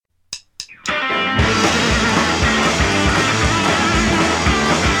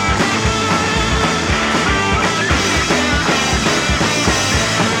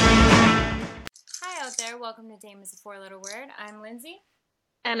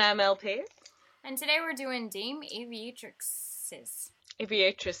And I'm LP. And today we're doing Dame Aviatrixes.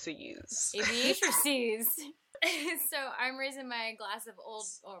 Aviatrices. Aviatrices. So I'm raising my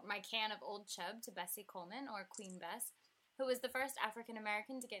my can of Old Chub to Bessie Coleman, or Queen Bess, who was the first African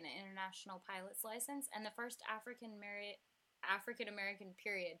American to get an international pilot's license and the first African American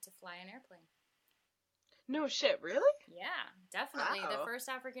period to fly an airplane. No shit, really? Yeah, definitely. Wow. The first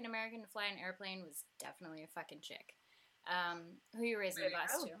African American to fly an airplane was definitely a fucking chick. Who are you raising the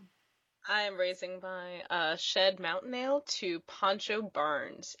bus to? I am raising my Shed Mountain Ale to Poncho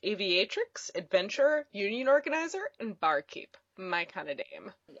Barnes, aviatrix, adventurer, union organizer, and barkeep. My kind of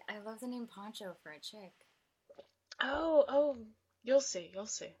dame. I love the name Poncho for a chick. Oh, you'll see.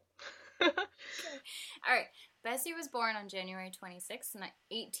 Okay. All right. Bessie was born on January 26,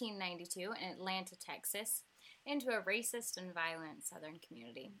 1892 in Atlanta, Texas, into a racist and violent Southern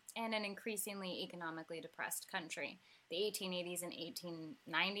community and an increasingly economically depressed country. The 1880s and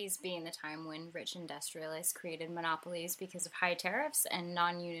 1890s being the time when rich industrialists created monopolies because of high tariffs and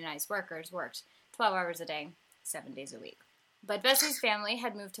non-unionized workers worked 12 hours a day, 7 days a week. But Bessie's family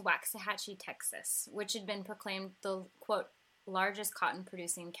had moved to Waxahachie, Texas, which had been proclaimed the, quote, largest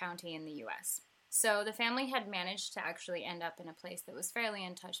cotton-producing county in the U.S. So the family had managed to actually end up in a place that was fairly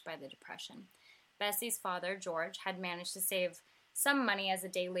untouched by the Depression. Bessie's father, George, had managed to save some money as a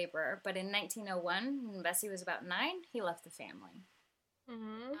day laborer, but in 1901, when Bessie was about 9, he left the family.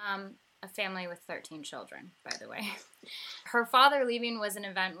 Mm-hmm. A family with 13 children, by the way. Her father leaving was an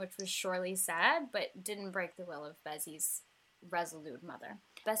event which was surely sad, but didn't break the will of Bessie's resolute mother.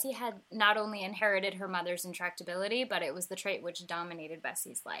 Bessie had not only inherited her mother's intractability, but it was the trait which dominated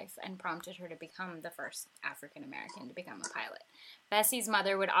Bessie's life and prompted her to become the first African American to become a pilot. Bessie's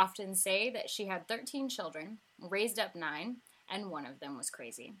mother would often say that she had 13 children, raised up 9, and one of them was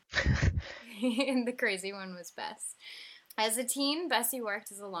crazy. And the crazy one was Bess. As a teen, Bessie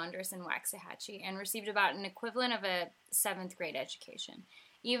worked as a laundress in Waxahachie and received about an equivalent of a 7th grade education.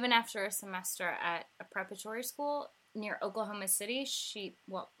 Even after a semester at a preparatory school near Oklahoma City,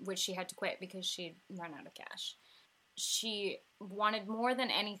 which she had to quit because she'd run out of cash. She wanted more than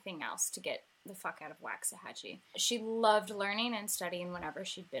anything else to get the fuck out of Waxahachie. She loved learning and studying whenever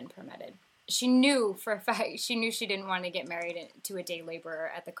she'd been permitted. She knew for a fact, she didn't want to get married to a day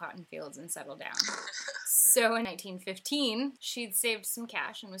laborer at the cotton fields and settle down. So in 1915, she'd saved some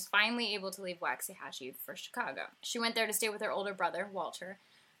cash and was finally able to leave Waxahachie for Chicago. She went there to stay with her older brother, Walter,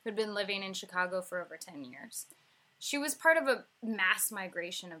 who'd been living in Chicago for over 10 years. She was part of a mass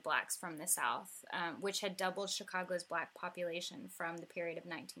migration of blacks from the South, which had doubled Chicago's black population from the period of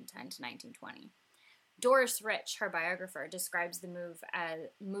 1910 to 1920. Doris Rich, her biographer, describes the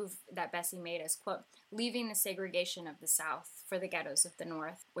move that Bessie made as, quote, leaving the segregation of the South for the ghettos of the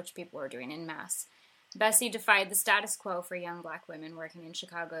North, which people were doing en masse. Bessie defied the status quo for young black women working in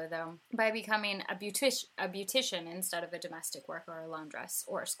Chicago, though, by becoming a beautician instead of a domestic worker or a laundress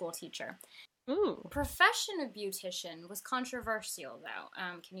or a school teacher. Ooh. Profession of beautician was controversial, though.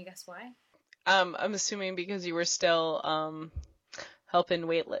 Can you guess why? I'm assuming because you were still helping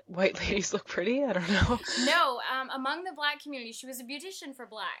white ladies look pretty. I don't know. No, among the black community, she was a beautician for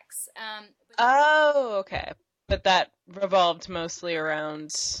blacks. Okay, but that revolved mostly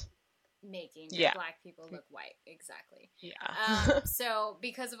around making black people look white. Exactly. Yeah. So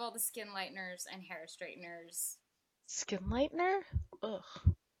because of all the skin lighteners and hair straighteners. Skin lightener? Ugh.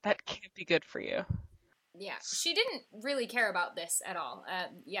 That can't be good for you. Yeah, she didn't really care about this at all.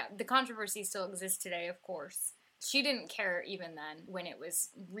 The controversy still exists today, of course. She didn't care even then, when it was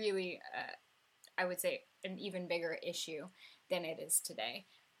really, I would say, an even bigger issue than it is today.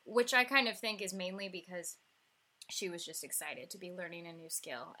 Which I kind of think is mainly because she was just excited to be learning a new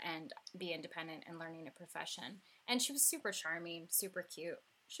skill and be independent and learning a profession. And she was super charming, super cute.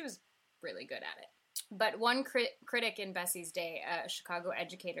 She was really good at it. But one critic in Bessie's day, a Chicago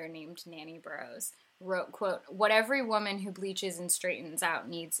educator named Nanny Burroughs, wrote, quote, what every woman who bleaches and straightens out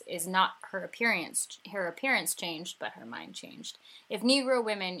needs is not her appearance changed, but her mind changed. If Negro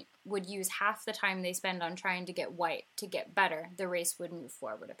women would use half the time they spend on trying to get white to get better, the race would move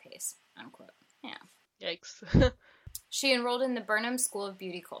forward apace, unquote. Yeah. Yikes. She enrolled in the Burnham School of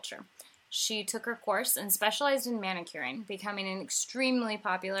Beauty Culture. She took her course and specialized in manicuring, becoming an extremely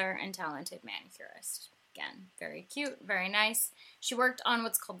popular and talented manicurist. Again, very cute, very nice. She worked on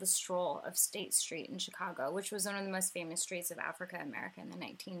what's called the Stroll of State Street in Chicago, which was one of the most famous streets of Africa America in the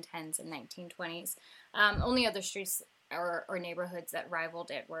 1910s and 1920s. Only other streets or neighborhoods that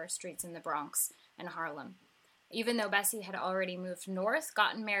rivaled it were streets in the Bronx and Harlem. Even though Bessie had already moved north,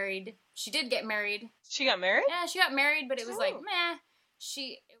 gotten married. She did get married. She got married? Yeah, she got married, but it was like, meh.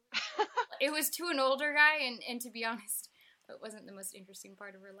 It was to an older guy, and to be honest, It wasn't the most interesting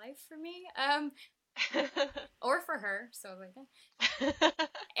part of her life for me. Or for her, so I was like, eh.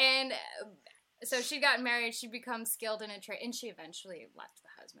 And so she got married, she becomes skilled in a trade, and she eventually left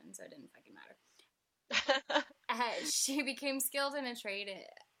the husband, so it didn't fucking matter. She became skilled in a trade,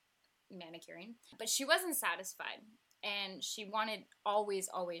 manicuring, but she wasn't satisfied. And she wanted, always,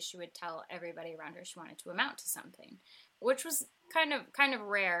 she would tell everybody around her she wanted to amount to something, which was kind of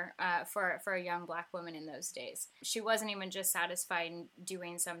rare for a young black woman in those days. She wasn't even just satisfied in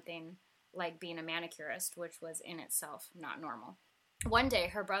doing something like being a manicurist, which was in itself not normal. One day,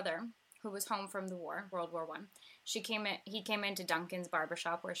 her brother, who was home from the war, World War I, he came into Duncan's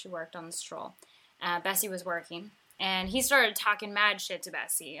barbershop where she worked on the stroll. Bessie was working, and he started talking mad shit to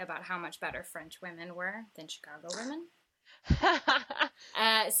Bessie about how much better French women were than Chicago women.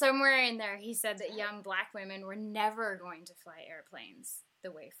 Somewhere in there, he said that young black women were never going to fly airplanes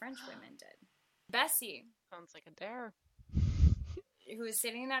the way French women did. Bessie, sounds like a dare, who was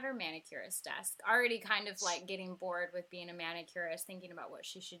sitting at her manicurist desk, already kind of like getting bored with being a manicurist, thinking about what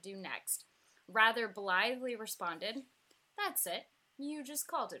she should do next, rather blithely responded, "That's it. You just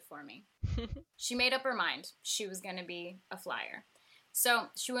called it for me." She made up her mind. She was going to be a flyer. So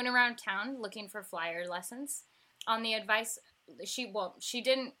she went around town looking for flyer lessons. On the advice, she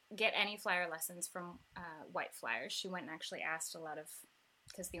didn't get any flyer lessons from white flyers. She went and actually asked a lot of,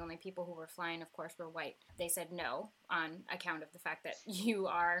 because the only people who were flying, of course, were white. They said no on account of the fact that you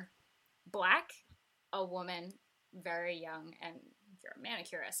are black, a woman, very young, and you're a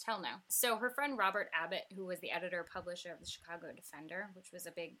manicurist. Hell no. So her friend Robert Abbott, who was the editor-publisher of the Chicago Defender, which was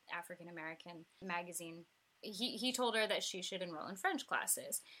a big African-American magazine, he told her that she should enroll in French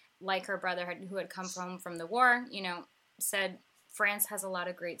classes. Like her brother, who had come home from the war, said, France has a lot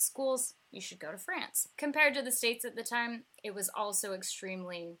of great schools. You should go to France. Compared to the States at the time, it was also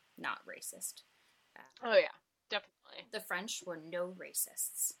extremely not racist. Oh, yeah, definitely. The French were no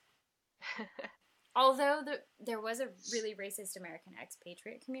racists. Although there was a really racist American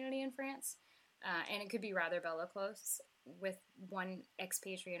expatriate community in France, and it could be rather bellicose, with one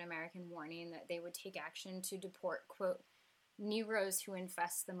expatriate American warning that they would take action to deport, quote, Negroes who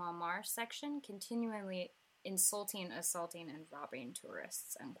infest the Montmartre section, continually insulting, assaulting, and robbing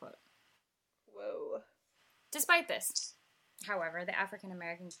tourists, unquote. Whoa. Despite this, however, the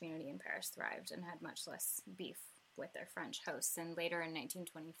African-American community in Paris thrived and had much less beef with their French hosts, and later in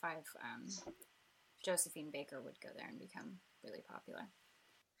 1925, Josephine Baker would go there and become really popular.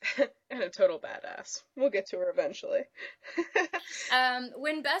 And a total badass. We'll get to her eventually.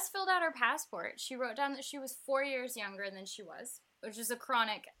 When Bess filled out her passport, she wrote down that she was 4 years younger than she was, which is a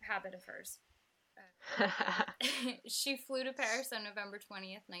chronic habit of hers. She flew to Paris on November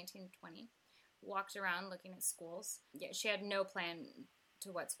 20th, 1920, walked around looking at schools. Yeah, she had no plan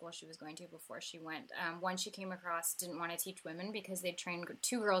to what school she was going to before she went. One she came across didn't want to teach women because they'd trained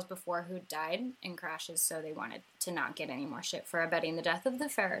 2 girls before who died in crashes, so they wanted to not get any more shit for abetting the death of the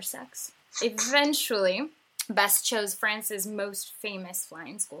fairer sex. Eventually, Bess chose France's most famous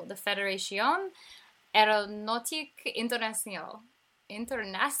flying school, the Fédération Aéronautique Internationale.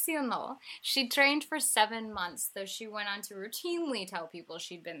 She trained for 7 months, though she went on to routinely tell people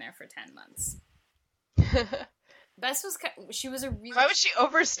she'd been there for 10 months. Bess was a really... Why would she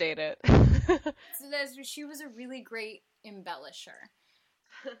overstate it? She was a really great embellisher.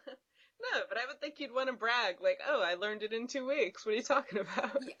 No, but I would think you'd want to brag, like, oh, I learned it in 2 weeks. What are you talking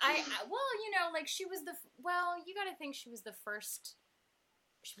about? She was you gotta think she was the first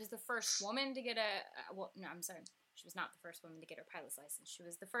woman to get she was not the first woman to get her pilot's license. She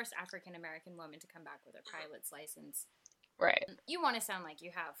was the first African-American woman to come back with her pilot's license. Right. You want to sound like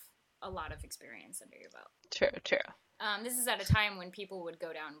you have a lot of experience under your belt. True. This is at a time when people would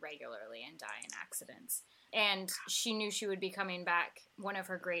go down regularly and die in accidents. And she knew she would be coming back. One of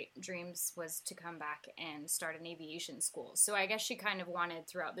her great dreams was to come back and start an aviation school. So I guess she kind of wanted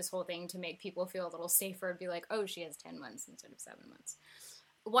throughout this whole thing to make people feel a little safer and be like, oh, she has 10 months instead of 7 months.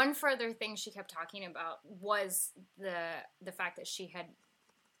 One further thing she kept talking about was the fact that she had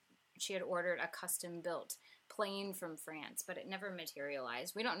ordered a custom-built plane from France, but it never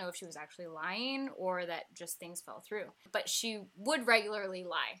materialized. We don't know if she was actually lying or that just things fell through. But she would regularly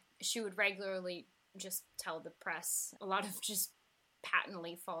lie. She would regularly just tell the press a lot of just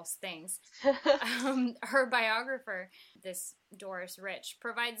patently false things. Her biographer, this Doris Rich,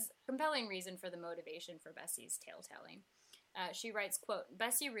 provides compelling reason for the motivation for Bessie's tale-telling. She writes, quote,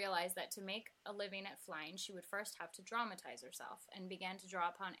 Bessie realized that to make a living at flying, she would first have to dramatize herself and began to draw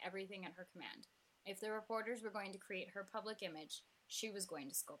upon everything at her command. If the reporters were going to create her public image, she was going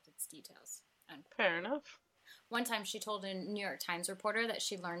to sculpt its details. Unquote. Fair enough. One time she told a New York Times reporter that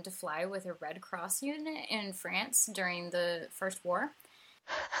she learned to fly with a Red Cross unit in France during the First War.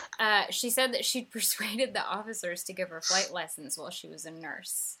 She said that she'd persuaded the officers to give her flight lessons while she was a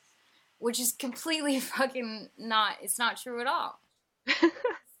nurse. Which is completely fucking not, it's not true at all.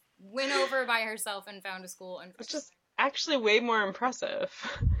 Went over by herself and found a school in France. It's just actually way more impressive.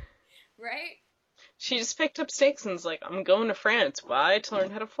 Right? She just picked up stakes and was like, I'm going to France. Why? To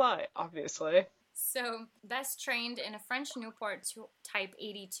learn how to fly, obviously. So, Bess trained in a French Nieuport Type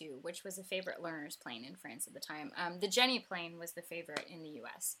 82, which was a favorite learner's plane in France at the time. The Jenny plane was the favorite in the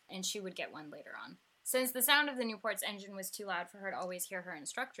US, and she would get one later on. Since the sound of the Nieuport's engine was too loud for her to always hear her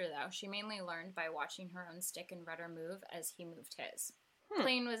instructor, though, she mainly learned by watching her own stick and rudder move as he moved his. The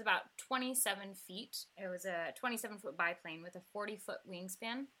plane was about 27 feet. It was a 27-foot biplane with a 40-foot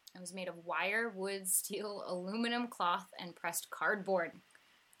wingspan. It was made of wire, wood, steel, aluminum, cloth, and pressed cardboard.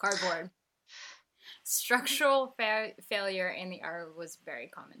 Structural failure in the air was very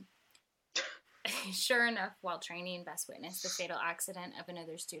common. Sure enough, while training, Bess witnessed the fatal accident of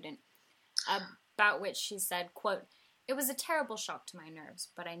another student, about which she said, quote, "It was a terrible shock to my nerves,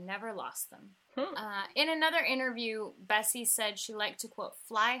 but I never lost them." In another interview, Bessie said she liked to, quote,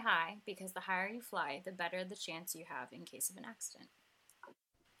 "fly high, because the higher you fly, the better the chance you have in case of an accident."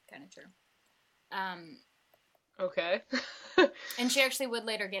 Kind of true. Okay. And she actually would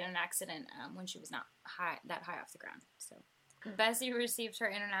later get in an accident when she was not that high off the ground. So, Bessie received her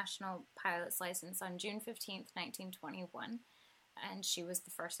international pilot's license on June 15th, 1921, and she was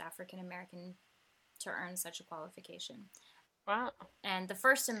the first African American to earn such a qualification. Wow. And the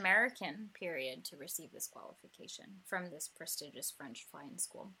first American, period, to receive this qualification from this prestigious French flying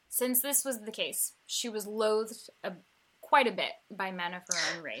school. Since this was the case, she was loathed quite a bit by men of her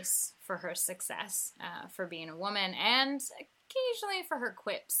own race for her success, for being a woman, and occasionally for her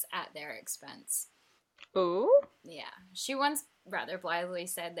quips at their expense. Ooh? Yeah. She once rather blithely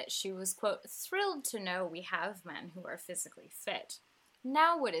said that she was, quote, "thrilled to know we have men who are physically fit.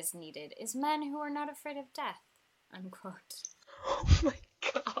 Now what is needed is men who are not afraid of death," unquote. Oh my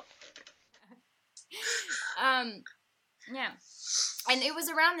god. Yeah. And it was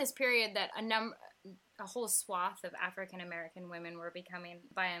around this period that a whole swath of African American women were becoming,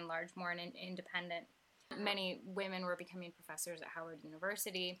 by and large, more independent. Many women were becoming professors at Howard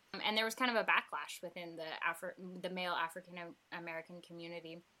University, and there was kind of a backlash within the male African American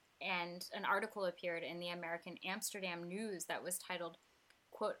community. And an article appeared in the American Amsterdam News that was titled,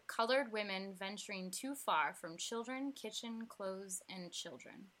 quote, "Colored Women Venturing Too Far from Children, Kitchen, Clothes, and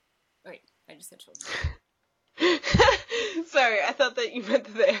Children." Wait, I just said children. Sorry, I thought that you meant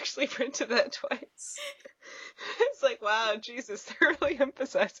that they actually printed that twice. It's like, wow, Jesus, they're really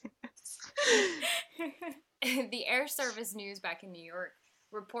emphasizing this. The Air Service News back in New York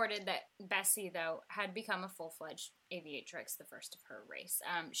reported that Bessie, though, had become a full-fledged aviatrix, the first of her race.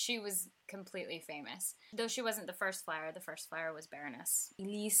 She was completely famous. Though she wasn't the first flyer was Baroness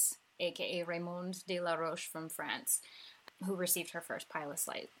Elise, a.k.a. Raymond de la Roche from France, who received her first pilot's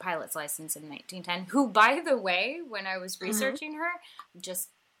license in 1910, who, by the way, when I was researching her, just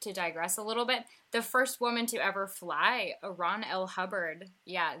to digress a little bit, the first woman to ever fly, Ron L. Hubbard.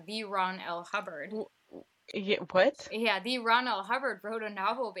 Yeah, the Ron L. Hubbard. Yeah, what? Yeah, the Ron L. Hubbard wrote a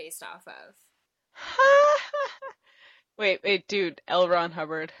novel based off of. Wait, dude, L. Ron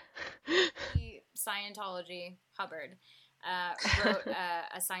Hubbard. The Scientology Hubbard wrote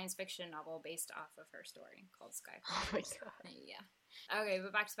a science fiction novel based off of her story called Sky. Oh my god. Yeah. Okay,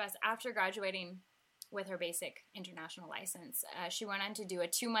 but back to Bess. After graduating with her basic international license, she went on to do a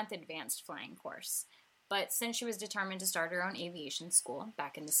 2-month advanced flying course. But since she was determined to start her own aviation school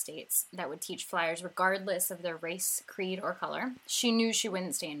back in the States that would teach flyers regardless of their race, creed, or color, she knew she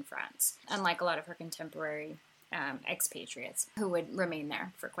wouldn't stay in France, unlike a lot of her contemporary expatriates who would remain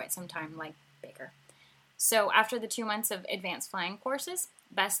there for quite some time, like Baker. So after the 2 months of advanced flying courses,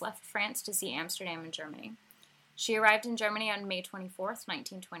 Bess left France to see Amsterdam and Germany. She arrived in Germany on May 24th,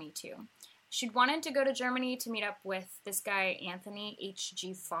 1922. She'd wanted to go to Germany to meet up with this guy, Anthony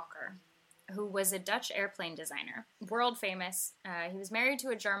H.G. Fokker, who was a Dutch airplane designer, world famous. He was married to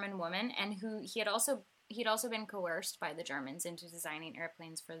a German woman, and he'd also been coerced by the Germans into designing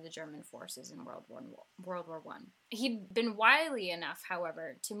airplanes for the German forces in World War I. He'd been wily enough,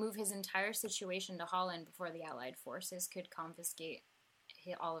 however, to move his entire situation to Holland before the Allied forces could confiscate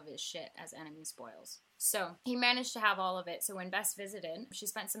all of his shit as enemy spoils. So he managed to have all of it. So when Bess visited, she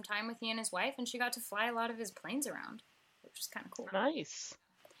spent some time with he and his wife, and she got to fly a lot of his planes around, which was kind of cool. Nice.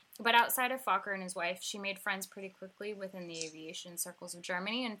 But outside of Fokker and his wife, she made friends pretty quickly within the aviation circles of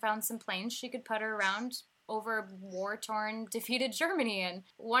Germany and found some planes she could putter around over war-torn, defeated Germany in,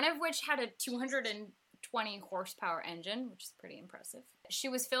 one of which had a 220 120 horsepower engine, which is pretty impressive. She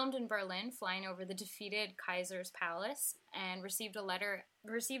was filmed in Berlin, flying over the defeated Kaiser's palace, and received a letter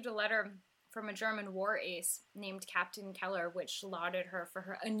from a German war ace named Captain Keller, which lauded her for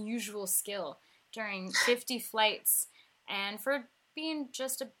her unusual skill during 50 flights and for being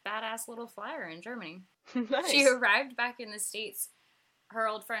just a badass little flyer in Germany. Nice. She arrived back in the States. Her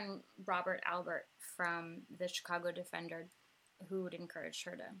old friend Robert Albert from the Chicago Defender, who had encouraged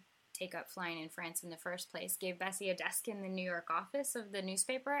her to take up flying in France in the first place, gave Bessie a desk in the New York office of the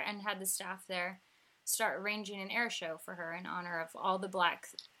newspaper and had the staff there start arranging an air show for her in honor of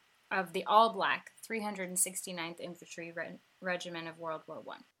the all-black 369th Infantry Regiment of World War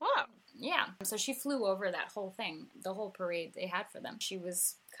I. Wow. Yeah, so she flew over that whole thing, the whole parade they had for them. She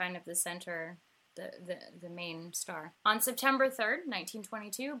was kind of the center, the main star. On September 3rd,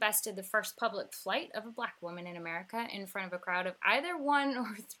 1922, Bess did the first public flight of a black woman in America in front of a crowd of either 1,000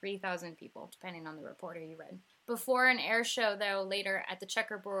 or 3,000 people, depending on the reporter you read. Before an air show, though, later at the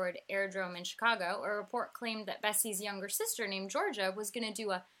Checkerboard Aerodrome in Chicago, a report claimed that Bessie's younger sister named Georgia was going to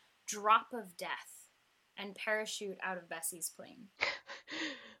do a drop of death and parachute out of Bessie's plane.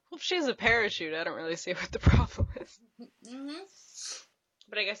 Well, if she has a parachute, I don't really see what the problem is. Mm-hmm.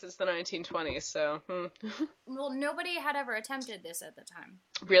 But I guess it's the 1920s, so... Well, nobody had ever attempted this at the time.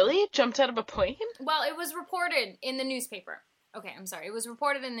 Really? Jumped out of a plane? Well, it was reported in the newspaper. Okay, I'm sorry. It was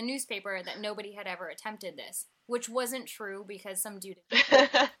reported in the newspaper that nobody had ever attempted this, which wasn't true because some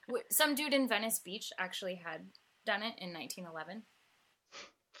dude in Venice Beach actually had done it in 1911.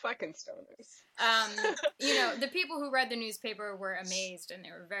 Fucking stoners. The people who read the newspaper were amazed and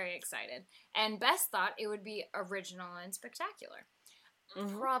they were very excited. And Bess thought it would be original and spectacular. The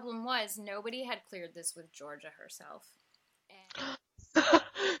problem was nobody had cleared this with Georgia herself. And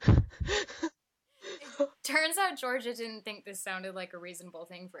it turns out Georgia didn't think this sounded like a reasonable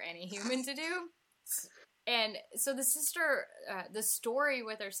thing for any human to do. And so the story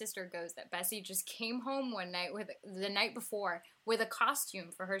with her sister goes that Bessie just came home the night before with a costume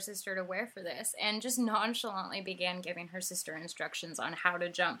for her sister to wear for this and just nonchalantly began giving her sister instructions on how to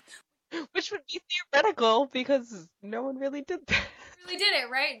jump. Which would be theoretical because no one really did that. Really did it,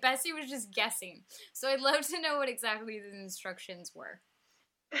 right? Bessie was just guessing. So I'd love to know what exactly the instructions were.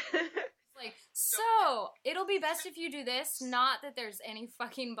 Like, so, it'll be best if you do this, not that there's any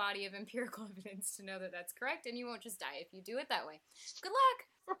fucking body of empirical evidence to know that that's correct, and you won't just die if you do it that way. Good luck!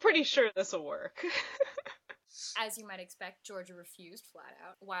 We're pretty sure this will work. As you might expect, Georgia refused flat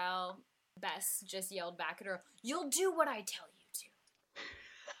out, while Bess just yelled back at her, "You'll do what I tell you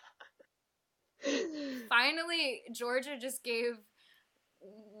to." Finally, Georgia just gave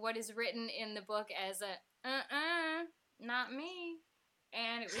what is written in the book as a, not me.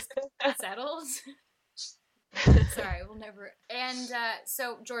 And it was settled. Sorry, we'll never... And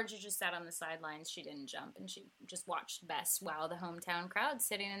so Georgia just sat on the sidelines. She didn't jump, and she just watched Bess wow the hometown crowd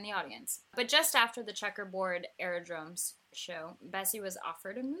sitting in the audience. But just after the Checkerboard Aerodromes show, Bessie was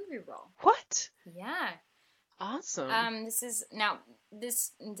offered a movie role. What? Yeah. Awesome.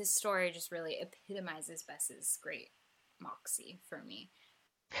 This story just really epitomizes Bess's great moxie for me.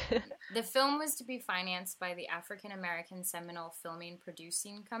 The film was to be financed by the African American Seminole Filming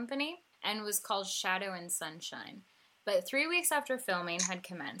Producing Company and was called Shadow and Sunshine. But 3 weeks after filming had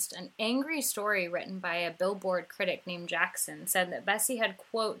commenced, an angry story written by a Billboard critic named Jackson said that Bessie had,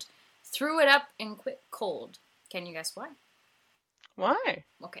 quote, threw it up and quit cold. Can you guess why? Why?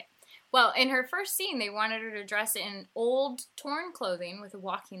 Okay. Well, in her first scene, they wanted her to dress in old, torn clothing with a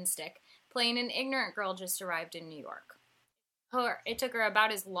walking stick, playing an ignorant girl just arrived in New York. It took her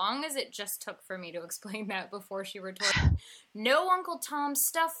about as long as it just took for me to explain that before she retorted, "No Uncle Tom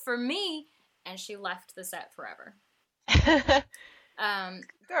stuff for me," and she left the set forever.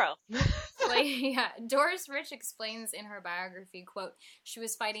 Girl. Doris Rich explains in her biography, quote, "She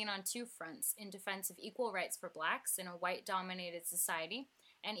was fighting on two fronts, in defense of equal rights for blacks in a white-dominated society,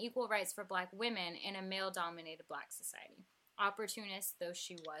 and equal rights for black women in a male-dominated black society. Opportunist though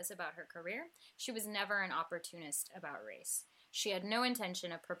she was about her career, she was never an opportunist about race. She had no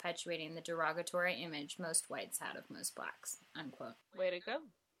intention of perpetuating the derogatory image most whites had of most blacks," unquote. Way to go.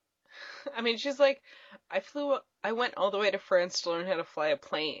 I mean, she's like, I went all the way to France to learn how to fly a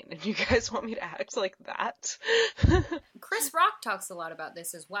plane, and you guys want me to act like that? Chris Rock talks a lot about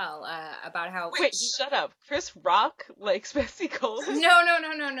this as well, about how... Wait, shut up. Chris Rock likes Bessie Coleman? No.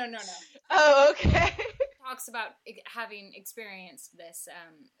 Oh, okay. Talks about having experienced this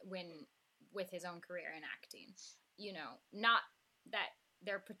with his own career in acting. You know, not that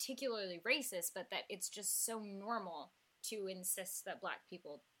they're particularly racist, but that it's just so normal to insist that black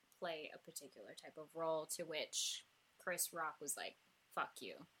people play a particular type of role, to which Chris Rock was like, fuck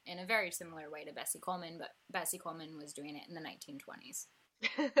you, in a very similar way to Bessie Coleman, but Bessie Coleman was doing it in the 1920s.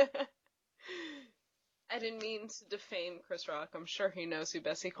 I didn't mean to defame Chris Rock. I'm sure he knows who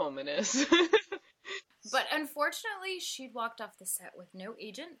Bessie Coleman is. But unfortunately, she'd walked off the set with no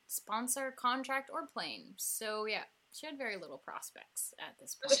agent, sponsor, contract, or plane. So yeah, she had very little prospects at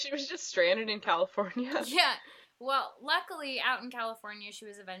this point. She was just stranded in California. Yeah. Well, luckily, out in California, she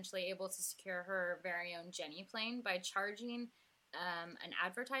was eventually able to secure her very own Jenny plane by charging an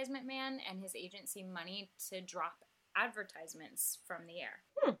advertisement man and his agency money to drop advertisements from the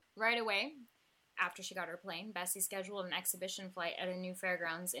air. Right away, after she got her plane, Bessie scheduled an exhibition flight at a new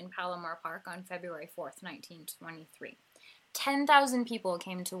fairgrounds in Palomar Park on February 4th, 1923. 10,000 people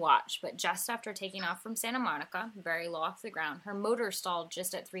came to watch, but just after taking off from Santa Monica, very low off the ground, her motor stalled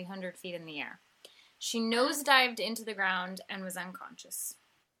just at 300 feet in the air. She nosedived into the ground and was unconscious.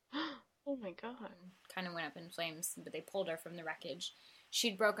 Oh my god. Kind of went up in flames, but they pulled her from the wreckage.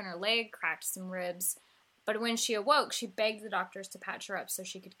 She'd broken her leg, cracked some ribs, but when she awoke, she begged the doctors to patch her up so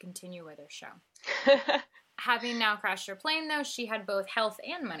she could continue with her show. Having now crashed her plane, though, she had both health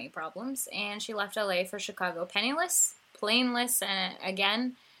and money problems, and she left LA for Chicago penniless, planeless,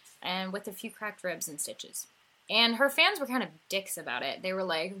 and with a few cracked ribs and stitches. And her fans were kind of dicks about it. They were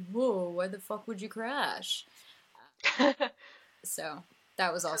like, whoa, why the fuck would you crash? So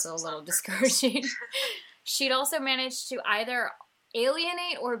that was also a little discouraging. She'd also managed to either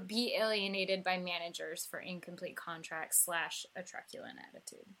alienate or be alienated by managers for incomplete contracts / a truculent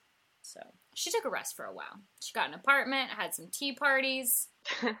attitude. So she took a rest for a while. She got an apartment, had some tea parties,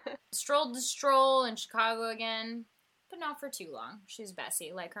 strolled the stroll in Chicago again, but not for too long. She was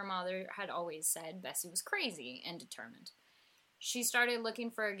Bessie. Like her mother had always said, Bessie was crazy and determined. She started looking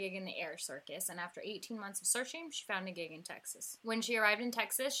for a gig in the air circus, and after 18 months of searching, she found a gig in Texas. When she arrived in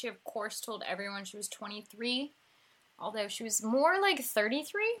Texas, she of course told everyone she was 23, although she was more like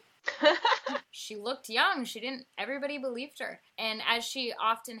 33. She looked young. Everybody believed her. And as she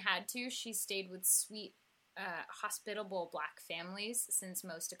often had to, she stayed with sweet, hospitable black families, since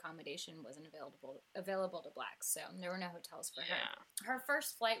most accommodation wasn't available to blacks, so there were no hotels for her. Her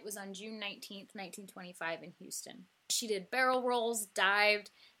first flight was on June 19th, 1925 in Houston. She did barrel rolls, dived,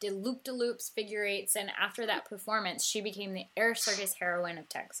 did loop-de-loops, figure eights, and after that performance, she became the air circus heroine of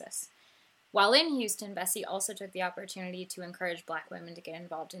Texas. While in Houston, Bessie also took the opportunity to encourage black women to get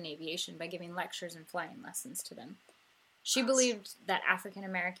involved in aviation by giving lectures and flying lessons to them. She believed that African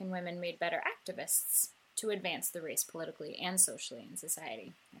American women made better activists to advance the race politically and socially in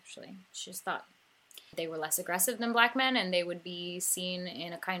society, actually. She just thought they were less aggressive than black men and they would be seen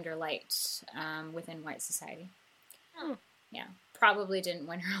in a kinder light within white society. Yeah, probably didn't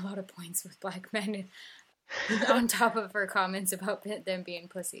win her a lot of points with black men on top of her comments about them being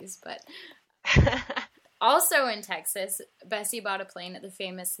pussies, but... Also in Texas, Bessie bought a plane at the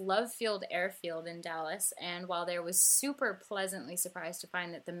famous Love Field Airfield in Dallas, and while there was super pleasantly surprised to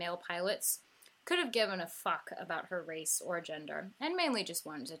find that the male pilots could have given a fuck about her race or gender, and mainly just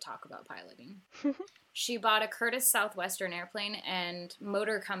wanted to talk about piloting. She bought a Curtiss Southwestern airplane and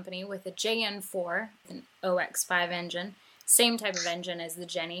motor company with a JN4, an OX-5 engine, same type of engine as the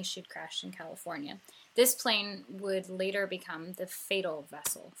Jenny she'd crashed in California. This plane would later become the fatal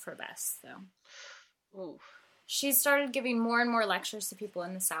vessel for Bess, though. Ooh. She started giving more and more lectures to people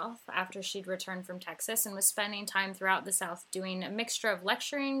in the South after she'd returned from Texas and was spending time throughout the South doing a mixture of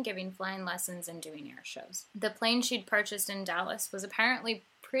lecturing, giving flying lessons, and doing air shows. The plane she'd purchased in Dallas was apparently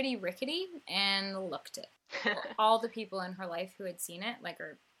pretty rickety and looked it. All the people in her life who had seen it, like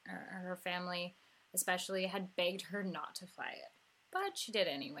her family especially, had begged her not to fly it. But she did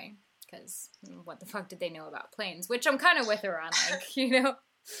anyway. Because what the fuck did they know about planes? Which I'm kind of with her on, like, you know.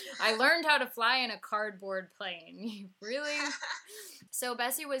 I learned how to fly in a cardboard plane. Really? So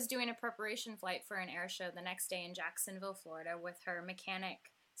Bessie was doing a preparation flight for an air show the next day in Jacksonville, Florida, with her mechanic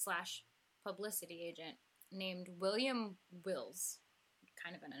 / publicity agent named William Wills.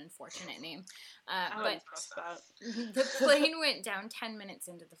 Kind of an unfortunate name. But the plane went down 10 minutes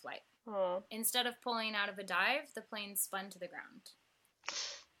into the flight. Aww. Instead of pulling out of a dive, the plane spun to the ground.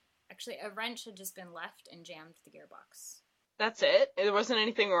 Actually, a wrench had just been left and jammed the gearbox. That's it? There wasn't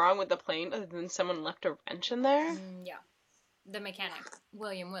anything wrong with the plane other than someone left a wrench in there? Yeah. The mechanic,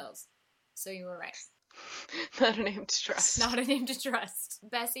 William Wills. So you were right. Not a name to trust. Not a name to trust.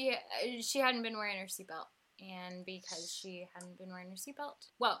 Bessie, she hadn't been wearing her seatbelt. And because she hadn't been wearing her seatbelt...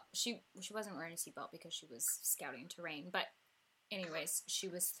 Well, she wasn't wearing a seatbelt because she was scouting terrain. But anyways, she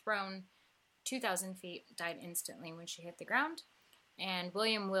was thrown 2,000 feet, died instantly when she hit the ground. And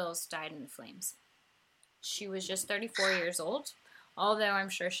William Wills died in the flames. She was just 34 years old, although I'm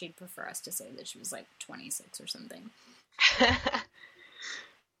sure she'd prefer us to say that she was like 26 or something.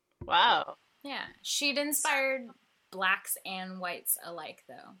 Wow. Yeah. She'd inspired blacks and whites alike,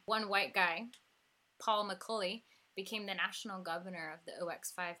 though. One white guy, Paul McCulley, became the national governor of the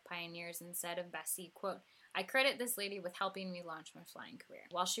OX5 pioneers and said of Bessie, quote, "I credit this lady with helping me launch my flying career."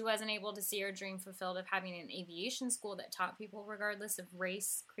 While she wasn't able to see her dream fulfilled of having an aviation school that taught people regardless of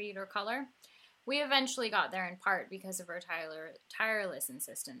race, creed, or color, we eventually got there in part because of her tireless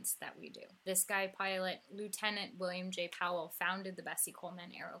insistence that we do. This guy pilot, Lieutenant William J. Powell, founded the Bessie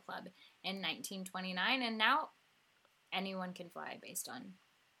Coleman Aero Club in 1929, and now anyone can fly based on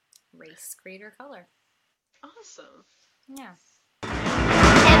race, creed, or color. Awesome. Yeah.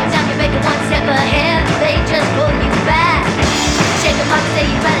 Every time you make it one step ahead, they just pull you back. Shake 'em up, say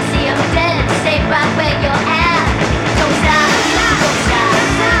you better see 'em dead. Stay right where you're at. Don't stop, don't stop.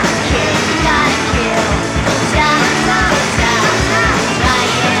 Kill, you gotta kill. Don't stop, don't stop.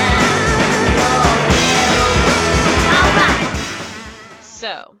 Trying, alright.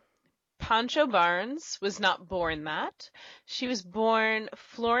 So, Pancho Barnes was not born that. She was born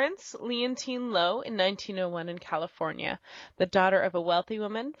Florence Leontine Lowe in 1901 in California, the daughter of a wealthy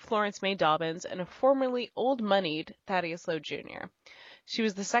woman, Florence May Dobbins, and a formerly old-moneyed Thaddeus Lowe Jr. She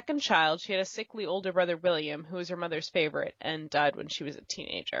was the second child. She had a sickly older brother, William, who was her mother's favorite and died when she was a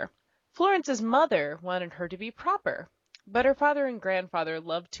teenager. Florence's mother wanted her to be proper, but her father and grandfather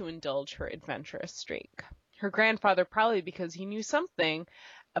loved to indulge her adventurous streak. Her grandfather probably because he knew something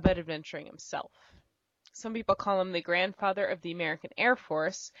about adventuring himself. Some people call him the grandfather of the American Air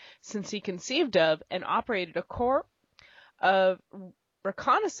Force, since he conceived of and operated a corps of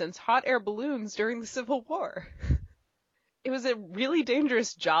reconnaissance hot air balloons during the Civil War. It was a really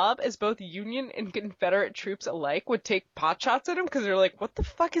dangerous job, as both Union and Confederate troops alike would take potshots at him because they're like, what the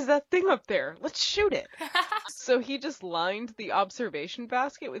fuck is that thing up there? Let's shoot it. So he just lined the observation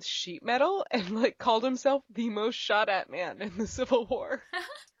basket with sheet metal and called himself the most shot at man in the Civil War.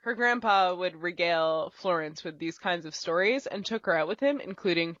 Her grandpa would regale Florence with these kinds of stories and took her out with him,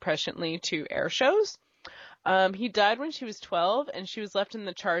 including presciently to air shows. He died when she was 12, and she was left in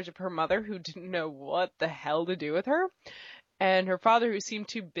the charge of her mother, who didn't know what the hell to do with her, and her father, who seemed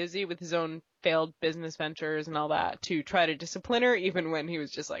too busy with his own failed business ventures and all that to try to discipline her, even when he was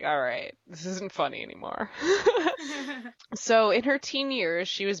just like, all right, this isn't funny anymore. So in her teen years,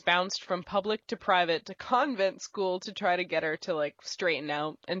 she was bounced from public to private to convent school to try to get her to straighten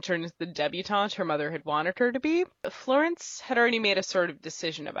out and turn into the debutante her mother had wanted her to be. Florence had already made a sort of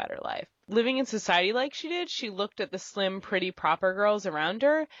decision about her life. Living in society like she did, she looked at the slim, pretty, proper girls around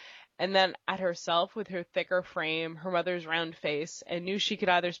her, and then at herself with her thicker frame, her mother's round face, and knew she could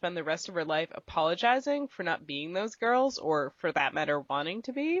either spend the rest of her life apologizing for not being those girls, or for that matter wanting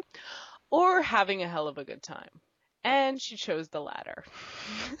to be, or having a hell of a good time. And she chose the latter.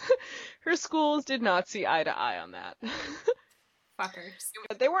 Her schools did not see eye to eye on that. Fuckers.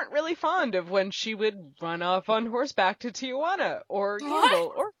 They weren't really fond of when she would run off on horseback to Tijuana, or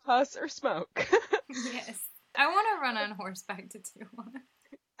gamble, or cuss, or smoke. Yes. I want to run on horseback to Tijuana.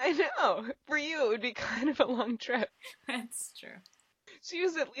 I know. For you, it would be kind of a long trip. That's true. She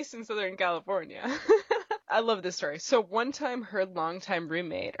was at least in Southern California. I love this story. So one time, her longtime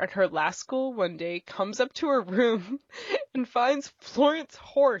roommate at her last school one day comes up to her room and finds Florence's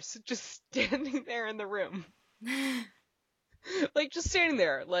horse just standing there in the room. Just standing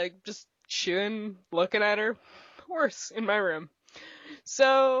there, just chewing, looking at her. Horse in my room.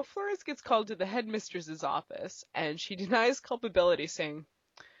 So Florence gets called to the headmistress's office, and she denies culpability, saying,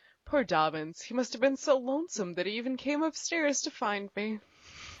 "Poor Dobbins, he must have been so lonesome that he even came upstairs to find me."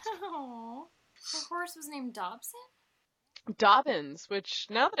 Oh, her horse was named Dobson? Dobbins, which,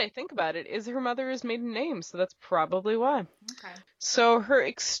 now that I think about it, is her mother's maiden name, so that's probably why. Okay. So her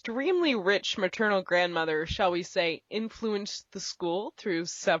extremely rich maternal grandmother, shall we say, influenced the school through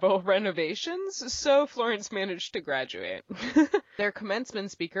several renovations, so Florence managed to graduate. Their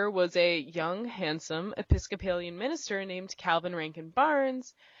commencement speaker was a young, handsome Episcopalian minister named Calvin Rankin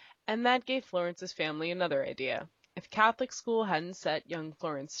Barnes, and that gave Florence's family another idea. If Catholic school hadn't set young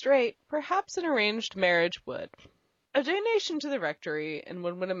Florence straight, perhaps an arranged marriage would. A donation to the rectory, and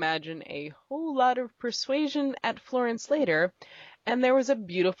one would imagine a whole lot of persuasion at Florence later, and there was a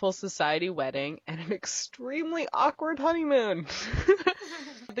beautiful society wedding and an extremely awkward honeymoon.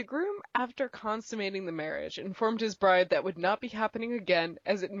 The groom, after consummating the marriage, informed his bride that would not be happening again,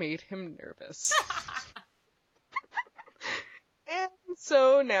 as it made him nervous. And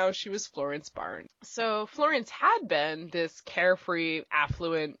so now she was Florence Barnes. So Florence had been this carefree,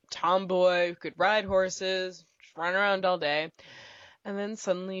 affluent tomboy who could ride horses, run around all day, and then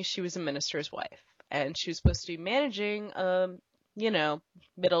suddenly she was a minister's wife, and she was supposed to be managing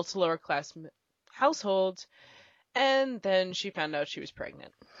middle to lower class household, And then she found out she was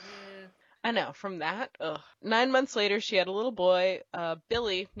pregnant. I know, from that, ugh. 9 months later, she had a little boy,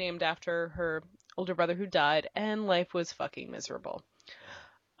 Billy, named after her older brother who died, and life was fucking miserable.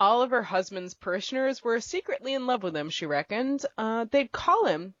 All of her husband's parishioners were secretly in love with him, she reckoned. They'd call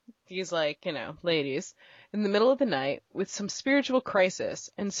him, these ladies, in the middle of the night with some spiritual crisis,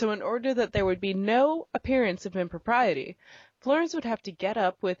 and so in order that there would be no appearance of impropriety, Florence would have to get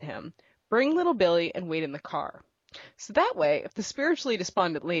up with him, bring little Billy, and wait in the car. So that way, if the spiritually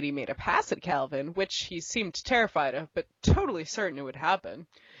despondent lady made a pass at Calvin, which he seemed terrified of, but totally certain it would happen,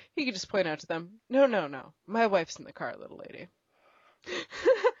 he could just point out to them, no, my wife's in the car, little lady.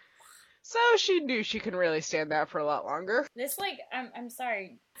 So she knew she couldn't really stand that for a lot longer. This, I'm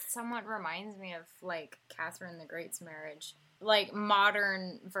sorry, somewhat reminds me of, Catherine the Great's marriage.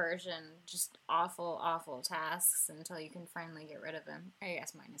 Modern version, just awful, awful tasks until you can finally get rid of him. I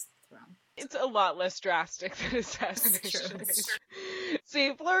guess minus the throne. It's a lot less drastic than assassination. It's true.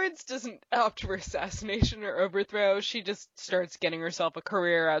 See, Florence doesn't opt for assassination or overthrow. She just starts getting herself a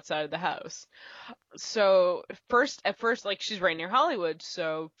career outside of the house. So at first, she's right near Hollywood,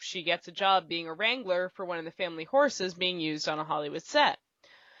 so she gets a job being a wrangler for one of the family horses being used on a Hollywood set.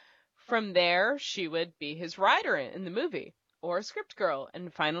 From there, she would be his rider in the movie, or a script girl,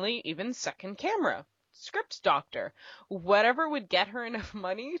 and finally even second camera, script doctor, whatever would get her enough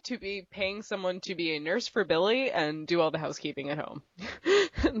money to be paying someone to be a nurse for Billy and do all the housekeeping at home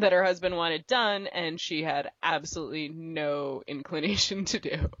that her husband wanted done, and she had absolutely no inclination to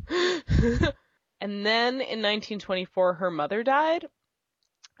do. And then in 1924, her mother died,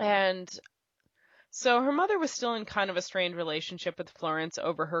 and so her mother was still in kind of a strained relationship with Florence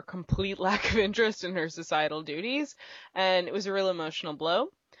over her complete lack of interest in her societal duties, and it was a real emotional blow.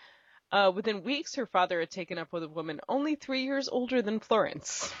 Within weeks, her father had taken up with a woman only 3 years older than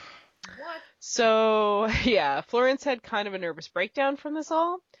Florence. What? So, yeah, Florence had kind of a nervous breakdown from this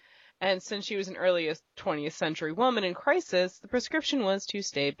all, and since she was an early 20th century woman in crisis, the prescription was to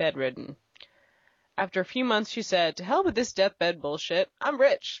stay bedridden. After a few months, she said, "To hell with this deathbed bullshit, I'm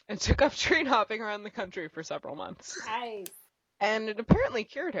rich," and took up train hopping around the country for several months. Nice. And it apparently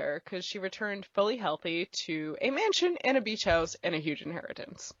cured her, because she returned fully healthy to a mansion and a beach house and a huge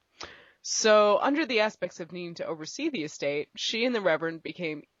inheritance. So, under the aspects of needing to oversee the estate, she and the Reverend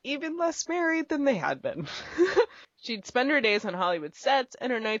became even less married than they had been. She'd spend her days on Hollywood sets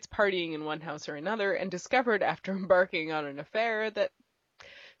and her nights partying in one house or another, and discovered after embarking on an affair that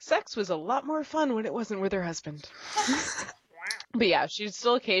sex was a lot more fun when it wasn't with her husband. But yeah, she'd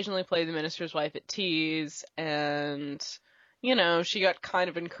still occasionally play the minister's wife at teas, and, she got kind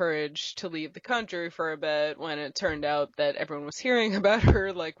of encouraged to leave the country for a bit when it turned out that everyone was hearing about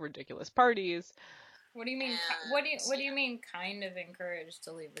her, ridiculous parties. What do you mean? What do you mean? Kind of encouraged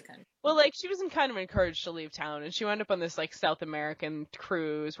to leave the country? Well, she wasn't kind of encouraged to leave town, and she wound up on this South American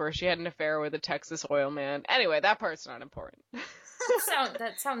cruise where she had an affair with a Texas oil man. Anyway, that part's not important.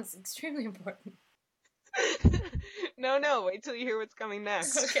 That sounds extremely important. No, wait till you hear what's coming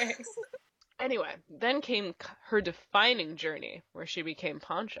next. Okay. Anyway, then came her defining journey, where she became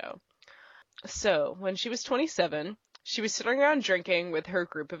Pancho. So, when she was 27, she was sitting around drinking with her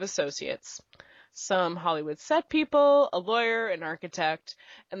group of associates. Some Hollywood set people, a lawyer, an architect,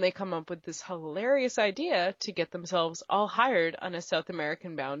 and they come up with this hilarious idea to get themselves all hired on a South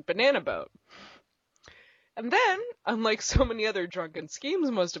American-bound banana boat. And then, unlike so many other drunken schemes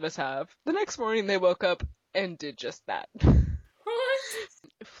most of us have, the next morning they woke up and did just that.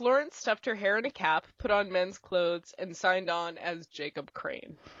 What? Florence stuffed her hair in a cap, put on men's clothes, and signed on as Jacob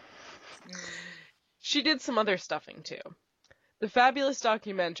Crane. She did some other stuffing, too. The fabulous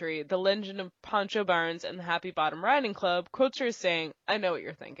documentary, The Legend of Pancho Barnes and the Happy Bottom Riding Club, quotes her as saying, "I know what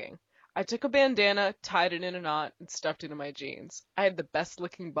you're thinking. I took a bandana, tied it in a knot, and stuffed it in my jeans. I had the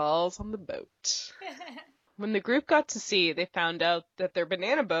best-looking balls on the boat." When the group got to sea, they found out that their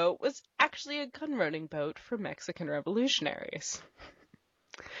banana boat was actually a gun-running boat for Mexican revolutionaries.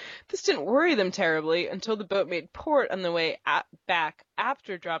 This didn't worry them terribly until the boat made port on the way back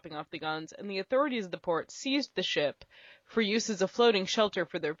after dropping off the guns, and the authorities of the port seized the ship for use as a floating shelter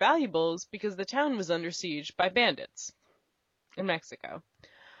for their valuables because the town was under siege by bandits in Mexico.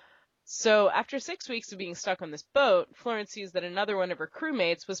 So after 6 weeks of being stuck on this boat, Florence sees that another one of her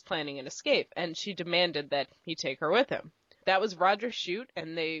crewmates was planning an escape, and she demanded that he take her with him. That was Roger Chute,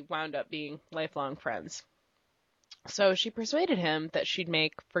 and they wound up being lifelong friends. So she persuaded him that she'd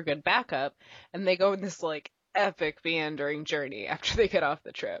make for good backup, and they go on this, epic meandering journey after they get off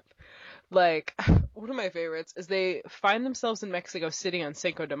the trip. One of my favorites is they find themselves in Mexico City on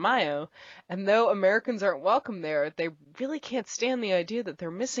Cinco de Mayo, and though Americans aren't welcome there, they really can't stand the idea that they're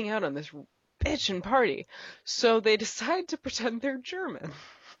missing out on this bitch and party. So they decide to pretend they're German.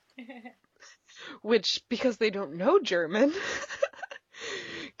 Which, because they don't know German,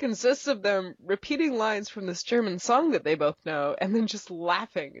 consists of them repeating lines from this German song that they both know, and then just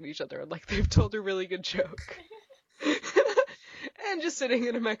laughing at each other like they've told a really good joke. And just sitting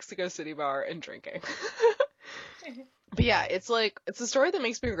in a Mexico City bar and drinking. But yeah, it's a story that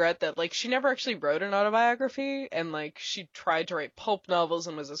makes me regret that, like, she never actually wrote an autobiography, and, like, she tried to write pulp novels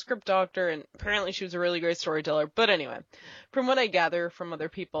and was a script doctor, and apparently she was a really great storyteller. But anyway, from what I gather from other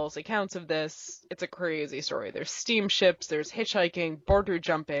people's accounts of this, it's a crazy story. There's steamships, there's hitchhiking, border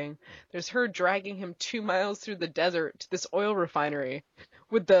jumping, there's her dragging him 2 miles through the desert to this oil refinery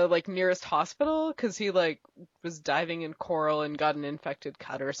with the, like, nearest hospital, because he, like, was diving in coral and got an infected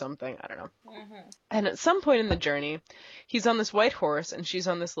cut or something. I don't know. Mm-hmm. And at some point in the journey, he's on this white horse and she's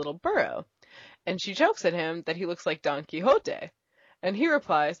on this little burro. And she jokes at him that he looks like Don Quixote. And he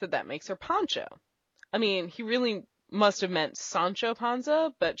replies that makes her Pancho. I mean, he really must have meant Sancho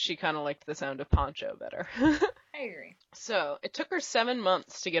Panza, but she kind of liked the sound of Pancho better. I agree. So, it took her 7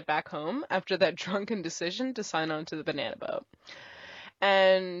 months to get back home after that drunken decision to sign on to the banana boat.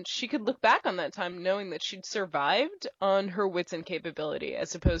 And she could look back on that time knowing that she'd survived on her wits and capability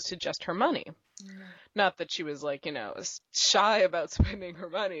as opposed to just her money. Mm-hmm. Not that she was, like, shy about spending her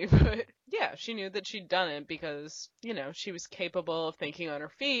money, but yeah, she knew that she'd done it because, she was capable of thinking on her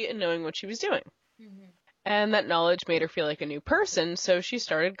feet and knowing what she was doing. Mm-hmm. And that knowledge made her feel like a new person, so she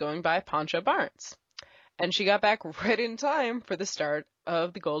started going by Pancho Barnes. And she got back right in time for the start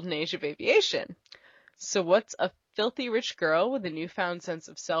of the golden age of aviation. So what's a filthy rich girl with a newfound sense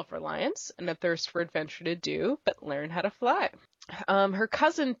of self-reliance and a thirst for adventure to do but learn how to fly? Her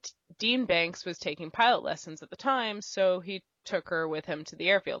cousin Dean Banks was taking pilot lessons at the time, so he took her with him to the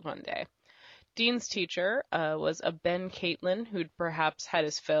airfield one day. Dean's teacher was a Ben Caitlin who'd perhaps had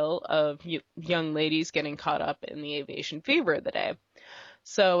his fill of young ladies getting caught up in the aviation fever of the day.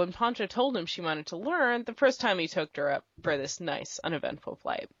 So when Pancho told him she wanted to learn, the first time he took her up for this nice, uneventful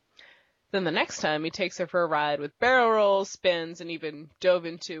flight. Then the next time, he takes her for a ride with barrel rolls, spins, and even dove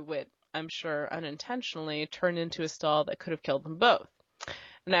into what, I'm sure unintentionally, turned into a stall that could have killed them both.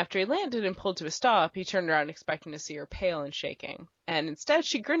 And after he landed and pulled to a stop, he turned around expecting to see her pale and shaking. And instead,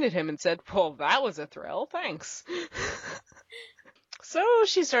 she grinned at him and said, "Well, that was a thrill, thanks." So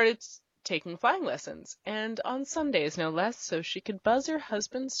she started taking flying lessons, and on Sundays no less, so she could buzz her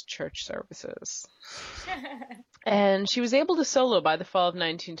husband's church services. And she was able to solo by the fall of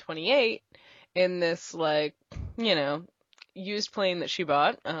 1928 in this, used plane that she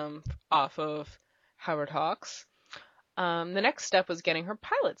bought off of Howard Hawks. The next step was getting her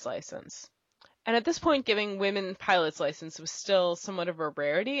pilot's license. And at this point, giving women pilot's license was still somewhat of a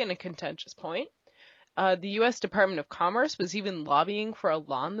rarity and a contentious point. The U.S. Department of Commerce was even lobbying for a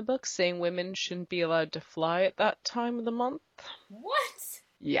law in the books saying women shouldn't be allowed to fly at that time of the month. What?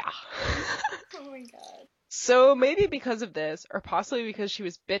 Yeah. Oh my god. So maybe because of this, or possibly because she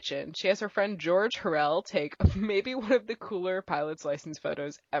was bitchin', she has her friend George Harrell take maybe one of the cooler pilot's license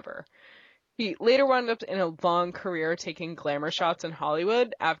photos ever. He later wound up in a long career taking glamour shots in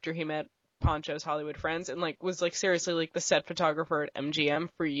Hollywood after he met Pancho's Hollywood friends and was seriously the set photographer at MGM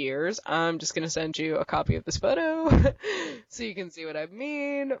for years. I'm just gonna send you a copy of this photo so you can see what I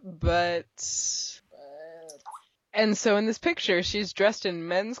mean, and so in this picture, she's dressed in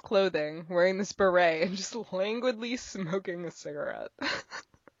men's clothing, wearing this beret, and just languidly smoking a cigarette. And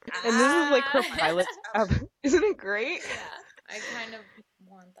this is her pilot. Isn't it great? Yeah, I kind of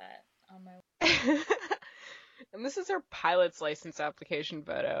want that on my. And this is her pilot's license application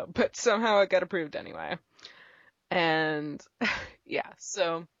photo, but somehow it got approved anyway. And yeah,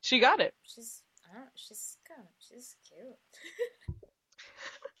 so she got it. She's cute.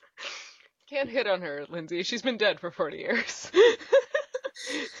 Can't hit on her, Lindsay. She's been dead for 40 years.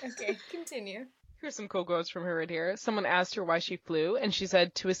 Okay, continue. Here's some cool quotes from her right here. Someone asked her why she flew, and she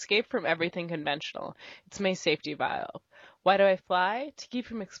said, "To escape from everything conventional. It's my safety valve. Why do I fly? To keep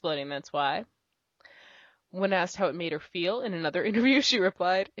from exploding, that's why." When asked how it made her feel in another interview, she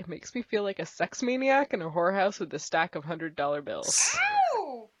replied, "It makes me feel like a sex maniac in a whorehouse with a stack of $100 bills."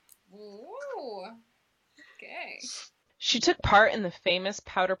 Ow! Ooh. Okay. She took part in the famous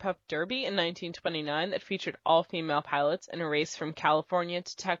Powder Puff Derby in 1929 that featured all-female pilots in a race from California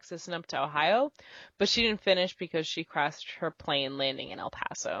to Texas and up to Ohio, but she didn't finish because she crashed her plane landing in El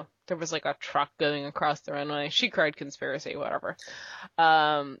Paso. There was a truck going across the runway. She cried conspiracy, whatever.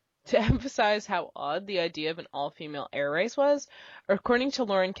 To emphasize how odd the idea of an all-female air race was, according to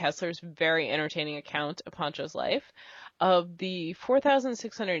Lauren Kessler's very entertaining account of Pancho's life, of the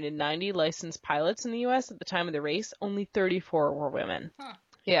 4,690 licensed pilots in the U.S. at the time of the race, only 34 were women. Huh.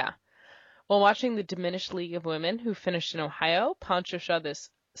 Yeah. While watching the Diminished League of Women, who finished in Ohio, Pancho saw this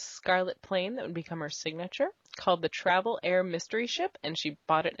scarlet plane that would become her signature, called the Travel Air Mystery Ship, and she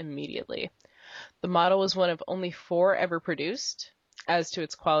bought it immediately. The model was one of only 4 ever produced. As to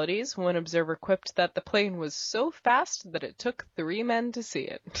its qualities, one observer quipped that the plane was so fast that it took 3 men to see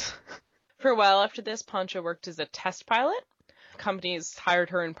it. For a while after this, Pancho worked as a test pilot. Companies hired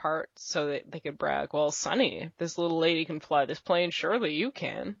her in part so that they could brag, well, Sonny, if this little lady can fly this plane, surely you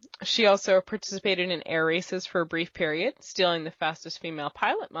can. She also participated in air races for a brief period, stealing the fastest female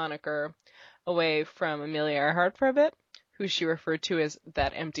pilot moniker away from Amelia Earhart for a bit, who she referred to as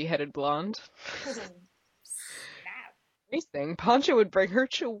that empty-headed blonde. Racing, Pancho would bring her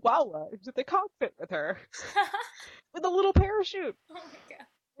Chihuahua into the cockpit with her, with a little parachute. Oh my god.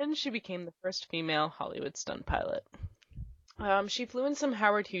 And she became the first female Hollywood stunt pilot. She flew in some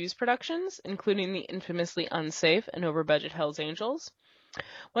Howard Hughes productions, including the infamously unsafe and over-budget Hell's Angels.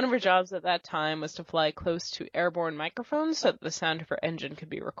 One of her jobs at that time was to fly close to airborne microphones so that the sound of her engine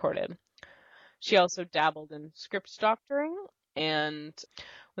could be recorded. She also dabbled in script doctoring, and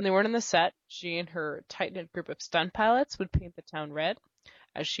when they weren't on the set, she and her tight-knit group of stunt pilots would paint the town red.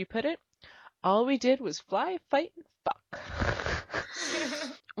 As she put it, all we did was fly, fight, and fuck.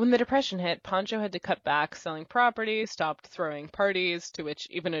 When the Depression hit, Pancho had to cut back selling property, stopped throwing parties, to which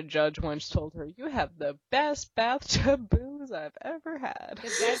even a judge once told her, "You have the best bathtub booze I've ever had."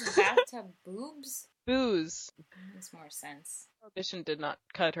 The best bathtub boobs? Booze. Makes more sense. Prohibition did not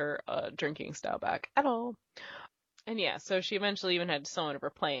cut her drinking style back at all. And yeah, so she eventually even had to sell one of her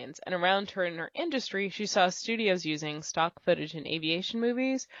planes. And around her in her industry, she saw studios using stock footage in aviation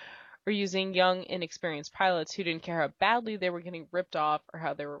movies, or using young, inexperienced pilots who didn't care how badly they were getting ripped off or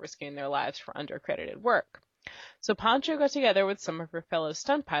how they were risking their lives for undercredited work. So Pancho got together with some of her fellow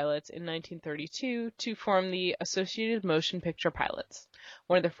stunt pilots in 1932 to form the Associated Motion Picture Pilots,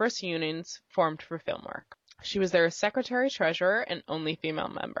 one of the first unions formed for film work. She was their secretary-treasurer and only female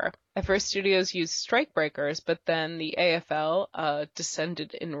member. At first, studios used strikebreakers, but then the AFL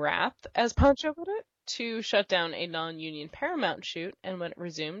descended in wrath, as Pancho put it, to shut down a non-union Paramount shoot, and when it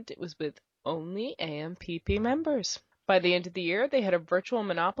resumed, it was with only AMPP members. By the end of the year, they had a virtual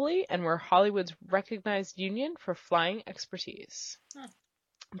monopoly and were Hollywood's recognized union for flying expertise.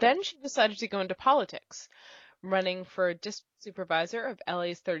 Then she decided to go into politics, running for district supervisor of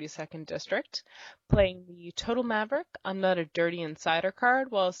LA's 32nd district, playing the total maverick, I'm not a dirty insider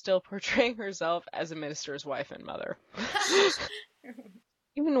card, while still portraying herself as a minister's wife and mother.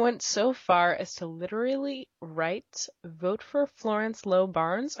 Even went so far as to literally write, "Vote for Florence Lowe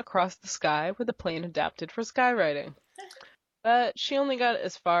Barnes" across the sky with a plane adapted for skywriting. But she only got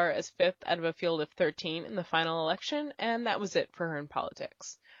as far as 5th out of a field of 13 in the final election, and that was it for her in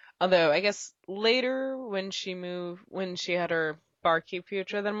politics. Although, I guess later, when she had her barkeep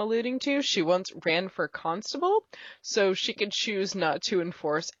future that I'm alluding to, she once ran for constable, so she could choose not to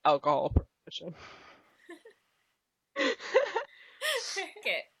enforce alcohol prohibition.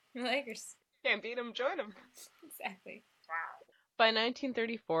 Okay. Can't beat 'em, join 'em. Exactly. Wow. By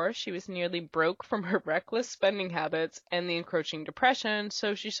 1934, she was nearly broke from her reckless spending habits and the encroaching depression,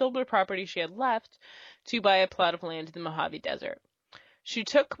 so she sold the property she had left to buy a plot of land in the Mojave Desert. She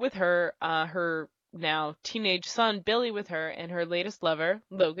took with her her now teenage son Billy with her, and her latest lover,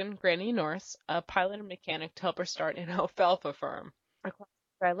 Logan Granny Norse, a pilot and mechanic, to help her start an alfalfa farm. Across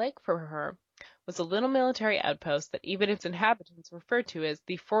Dry Lake for her was a little military outpost that even its inhabitants referred to as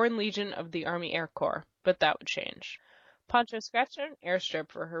the Foreign Legion of the Army Air Corps, but that would change. Pancho scratched out an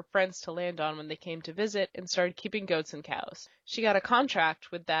airstrip for her friends to land on when they came to visit and started keeping goats and cows. She got a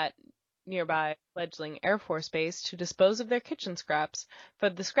contract with that nearby fledgling Air Force base to dispose of their kitchen scraps,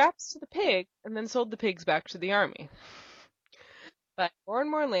 fed the scraps to the pig, and then sold the pigs back to the Army. But more and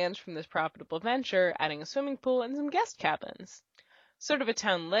more lands from this profitable venture, adding a swimming pool and some guest cabins. Sort of a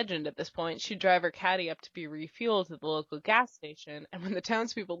town legend at this point, she'd drive her caddy up to be refueled at the local gas station, and when the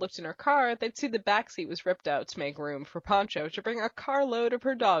townspeople looked in her car, they'd see the backseat was ripped out to make room for Pancho to bring a carload of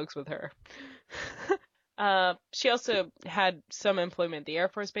her dogs with her. She also had some employment at the Air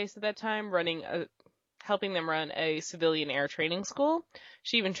Force Base at that time, helping them run a civilian air training school.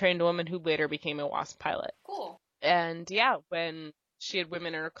 She even trained a woman who later became a WASP pilot. Cool. And yeah, when she had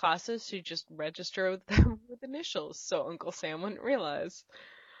women in her classes, she'd just register them with initials so Uncle Sam wouldn't realize.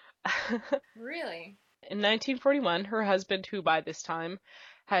 Really? In 1941, her husband, who by this time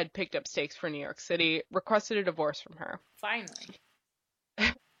had picked up stakes for New York City, requested a divorce from her. Finally.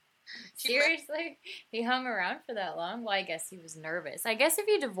 Seriously? He hung around for that long? Well, I guess he was nervous. I guess if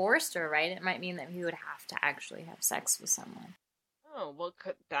he divorced her, right, it might mean that he would have to actually have sex with someone. Oh, well,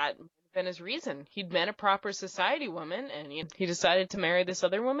 that might have been his reason. He'd met a proper society woman, and he decided to marry this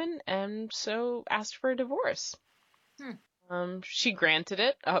other woman, and so asked for a divorce. She granted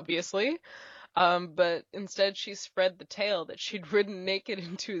it, obviously, but instead she spread the tale that she'd ridden naked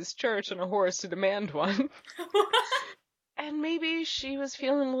into his church on a horse to demand one. And maybe she was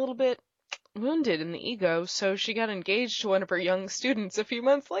feeling a little bit wounded in the ego, so she got engaged to one of her young students a few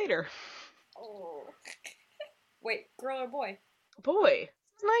months later. Oh. Wait, girl or boy? Boy,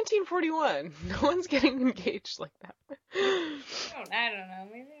 it's 1941. No one's getting engaged like that. I don't know.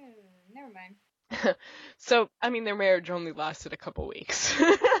 Maybe. Never mind. So, I mean, their marriage only lasted a couple weeks.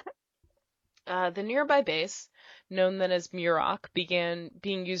 The nearby base, known then as Muroc, began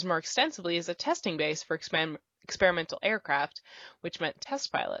being used more extensively as a testing base for experimental aircraft, which meant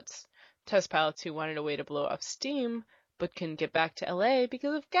test pilots. Test pilots who wanted a way to blow off steam, but couldn't get back to LA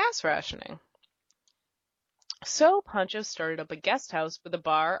because of gas rationing. So Pancho started up a guest house with a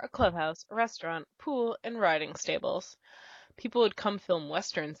bar, a clubhouse, a restaurant, pool, and riding stables. People would come film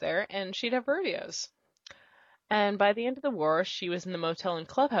westerns there, and she'd have rodeos. And by the end of the war, she was in the motel and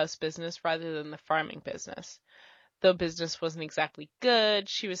clubhouse business rather than the farming business. Though business wasn't exactly good,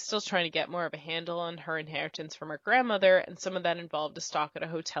 she was still trying to get more of a handle on her inheritance from her grandmother, and some of that involved a stock at a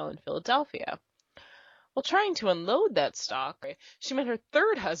hotel in Philadelphia. While trying to unload that stock, she met her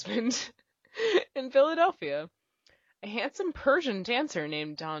third husband in Philadelphia, a handsome Persian dancer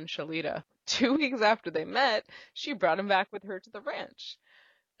named Don Shalita. 2 weeks after they met, she brought him back with her to the ranch.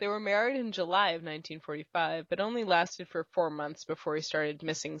 They were married in July of 1945, but only lasted for 4 months before he started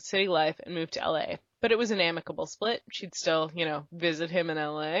missing city life and moved to LA. But it was an amicable split. She'd still, visit him in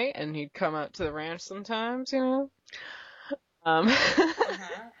LA, and he'd come out to the ranch sometimes, I know.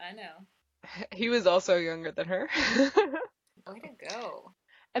 He was also younger than her. Way to go.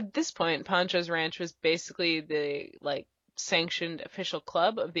 At this point, Pancho's Ranch was basically the, sanctioned official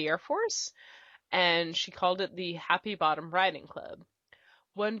club of the Air Force, and she called it the Happy Bottom Riding Club.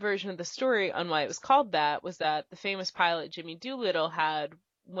 One version of the story on why it was called that was that the famous pilot Jimmy Doolittle had,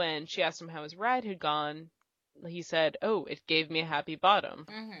 when she asked him how his ride had gone, he said, "Oh, it gave me a happy bottom."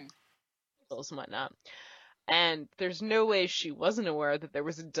 And whatnot. And there's no way she wasn't aware that there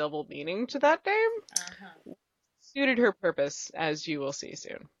was a double meaning to that name. Suited her purpose, as you will see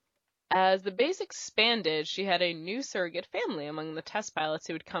soon. As the base expanded, she had a new surrogate family among the test pilots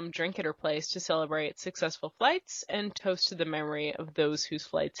who would come drink at her place to celebrate successful flights and toast to the memory of those whose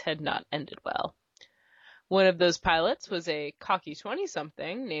flights had not ended well. One of those pilots was a cocky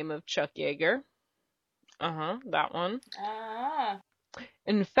 20-something named Chuck Yeager. That one.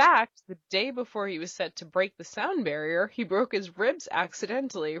 In fact, the day before he was set to break the sound barrier, he broke his ribs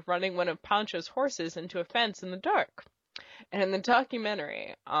accidentally running one of Pancho's horses into a fence in the dark. And in the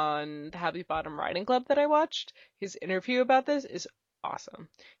documentary on the Happy Bottom Riding Club that I watched, his interview about this is awesome.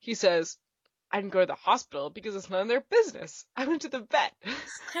 He says, "I didn't go to the hospital because it's none of their business. I went to the vet."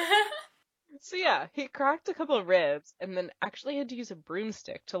 So yeah, he cracked a couple of ribs and then actually had to use a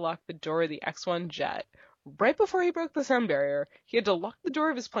broomstick to lock the door of the X-1 jet. Right before he broke the sound barrier, he had to lock the door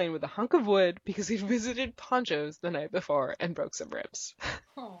of his plane with a hunk of wood because he'd visited Pancho's the night before and broke some ribs.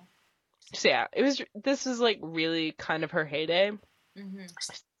 So yeah, this was really kind of her heyday.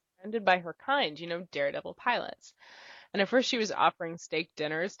 Surrounded by her kind, daredevil pilots. And at first she was offering steak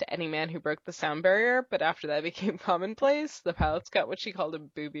dinners to any man who broke the sound barrier, but after that became commonplace, the pilots got what she called a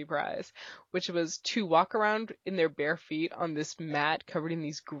booby prize, which was to walk around in their bare feet on this mat covered in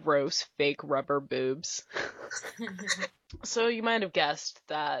these gross fake rubber boobs. So you might have guessed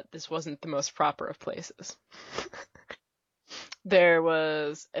that this wasn't the most proper of places. There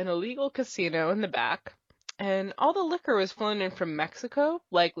was an illegal casino in the back, and all the liquor was flown in from Mexico,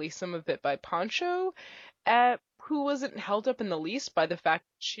 likely some of it by Pancho, who wasn't held up in the least by the fact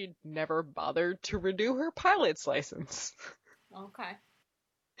that she'd never bothered to renew her pilot's license. Okay.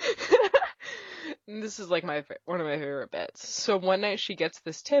 And this is one of my favorite bits. So one night she gets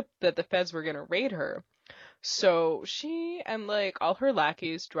this tip that the feds were gonna raid her. So she and all her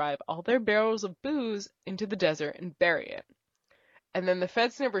lackeys drive all their barrels of booze into the desert and bury it. And then the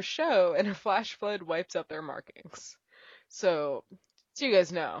feds never show, and a flash flood wipes out their markings. So you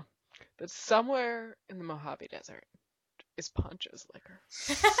guys know that somewhere in the Mojave Desert is Pancho's liquor.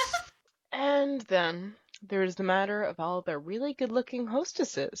 And then there's the matter of all their really good-looking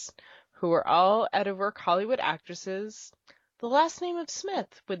hostesses, who were all out-of-work Hollywood actresses, the last name of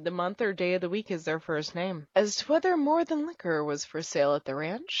Smith, with the month or day of the week as their first name. As to whether more than liquor was for sale at the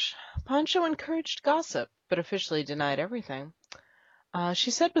ranch, Pancho encouraged gossip, but officially denied everything.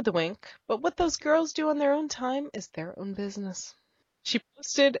 She said with a wink, "But what those girls do on their own time is their own business." She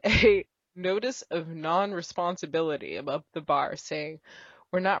posted a notice of non-responsibility above the bar saying,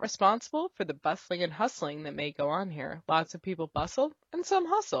 We're not responsible for the bustling and hustling that may go on here. Lots of people bustle and some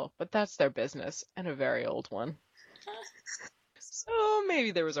hustle, but that's their business, and a very old one. So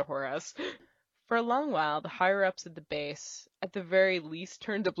maybe there was a whorehouse. For a long while, the higher-ups at the base, at the very least,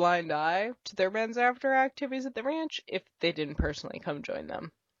 turned a blind eye to their men's after activities at the ranch if they didn't personally come join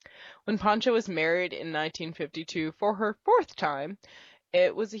them. When Pancha was married in 1952 for her 4th time,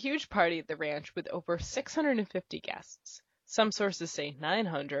 it was a huge party at the ranch with over 650 guests. Some sources say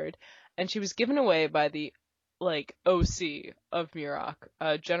 900, and she was given away by the, OC of Muroc.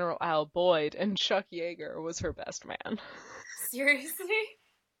 General Al Boyd, and Chuck Yeager was her best man. Seriously?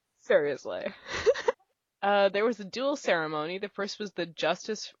 Seriously. There was a dual ceremony. The first was the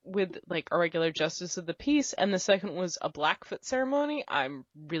justice with, a regular justice of the peace, and the second was a Blackfoot ceremony. I'm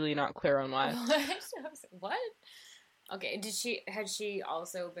really not clear on why. What? Okay, had she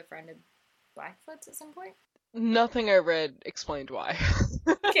also befriended Blackfoots at some point? Nothing I read explained why.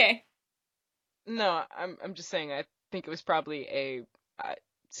 Okay. No, I'm just saying I think it was probably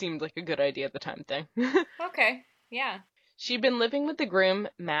seemed like a good idea at the time thing. Okay, yeah. She'd been living with the groom,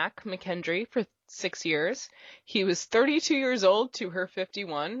 Mac McKendry, for 6 years. He was 32 years old to her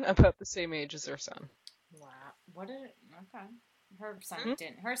 51, about the same age as her son. Wow. Okay. Her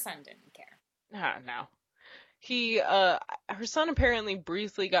son didn't care. No. Her son apparently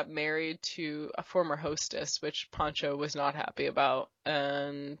briefly got married to a former hostess, which Pancho was not happy about.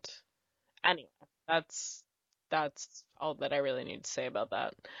 And anyway, that's all that I really need to say about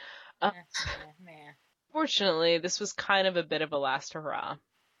that. Fortunately, this was kind of a bit of a last hurrah.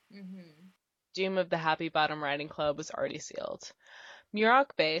 Mm-hmm. Doom of the Happy Bottom Riding Club was already sealed.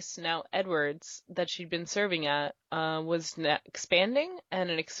 Muroc Base, now Edwards, that she'd been serving at, was expanding, and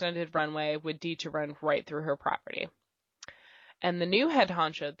an extended runway would need to run right through her property. And the new head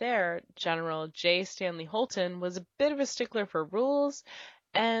honcho there, General J. Stanley Holton, was a bit of a stickler for rules,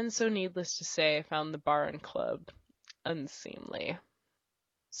 and so needless to say, found the bar and club unseemly.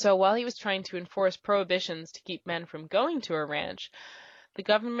 So while he was trying to enforce prohibitions to keep men from going to her ranch, the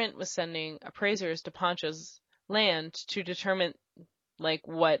government was sending appraisers to Pancho's land to determine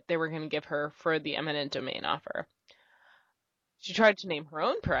what they were going to give her for the eminent domain offer. She tried to name her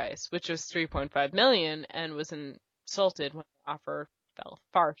own price, which was $3.5 million, and was insulted when the offer fell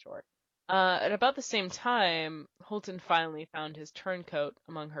far short. At about the same time, Holton finally found his turncoat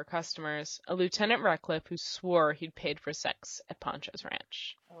among her customers, a Lieutenant Ratcliffe who swore he'd paid for sex at Pancho's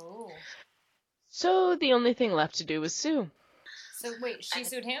ranch. Oh. So the only thing left to do was sue. So wait, she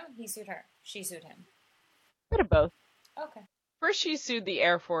sued him? He sued her? She sued him? Bit of both. Okay. First, she sued the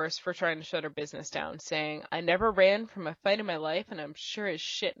Air Force for trying to shut her business down, saying, "I never ran from a fight in my life, and I'm sure as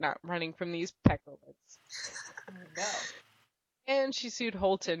shit not running from these peckerwoods." There you go. And she sued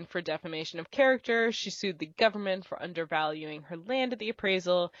Holton for defamation of character, she sued the government for undervaluing her land at the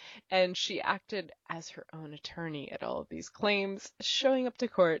appraisal, and she acted as her own attorney at all of these claims, showing up to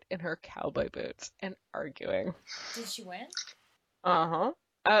court in her cowboy boots and arguing. Did she win? Uh-huh.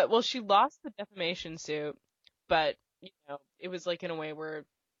 Well, she lost the defamation suit, but, it was in a way where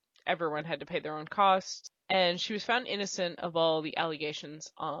everyone had to pay their own costs, and she was found innocent of all the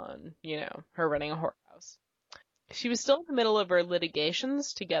allegations on, her running a whorehouse. She was still in the middle of her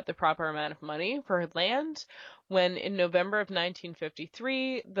litigations to get the proper amount of money for her land when, in November of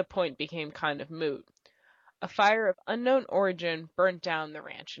 1953, the point became kind of moot. A fire of unknown origin burnt down the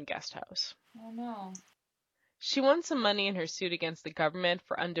ranch and guest house. Oh, no. She won some money in her suit against the government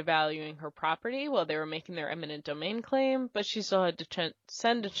for undervaluing her property while they were making their eminent domain claim, but she still had to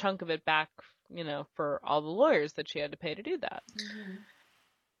send a chunk of it back, for all the lawyers that she had to pay to do that. Mm-hmm.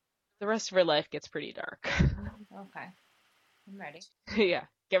 The rest of her life gets pretty dark. Okay. I'm ready. Yeah,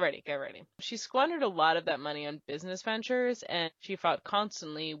 get ready. She squandered a lot of that money on business ventures, and she fought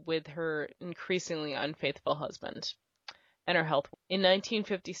constantly with her increasingly unfaithful husband and her health. In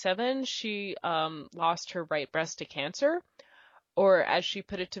 1957, she lost her right breast to cancer, or as she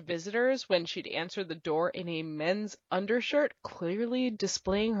put it to visitors when she'd answer the door in a men's undershirt, clearly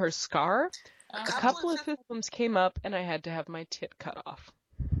displaying her scar, a couple of symptoms came up and I had to have my tit cut off.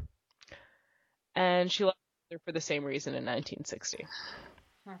 And she left her for the same reason in 1960.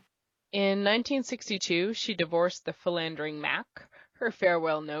 In 1962, she divorced the philandering Mac. Her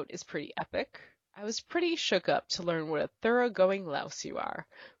farewell note is pretty epic. "I was pretty shook up to learn what a thoroughgoing louse you are.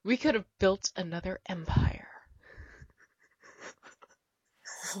 We could have built another empire."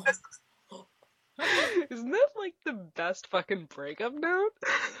 Isn't that the best fucking breakup note?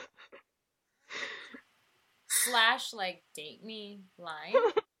 / date me line.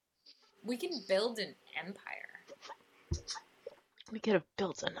 We can build an empire. We could have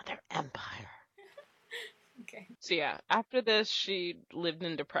built another empire. Okay. So yeah, after this, she lived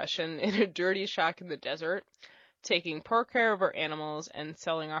in depression in a dirty shack in the desert, taking poor care of her animals and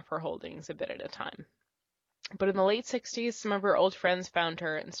selling off her holdings a bit at a time. But in the late 60s, some of her old friends found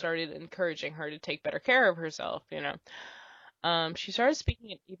her and started encouraging her to take better care of herself, She started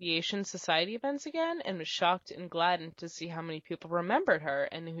speaking at aviation society events again and was shocked and gladdened to see how many people remembered her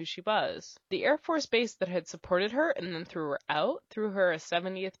and who she was. The Air Force base that had supported her and then threw her out threw her a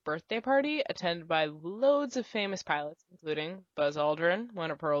 70th birthday party attended by loads of famous pilots, including Buzz Aldrin,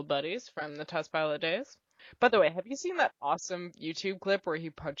 one of her old buddies from the test pilot days. By the way, have you seen that awesome YouTube clip where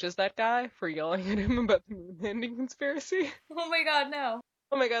he punches that guy for yelling at him about the moon landing conspiracy? Oh my god, no.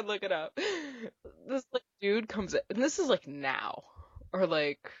 Oh my god, look it up. This dude comes in, and this is now, or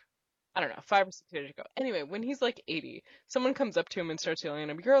I don't know, 5 or 6 years ago. Anyway, when he's 80, someone comes up to him and starts yelling at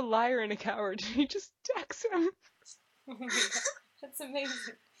him, "You're a liar and a coward," and he just decks him. Oh my god, that's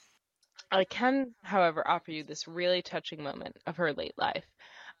amazing. I can, however, offer you this really touching moment of her late life.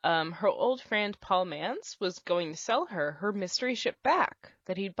 Her old friend Paul Mance was going to sell her mystery ship back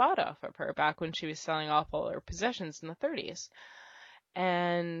that he'd bought off of her back when she was selling off all her possessions in the 30s.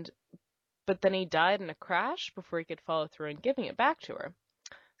 But then he died in a crash before he could follow through on giving it back to her.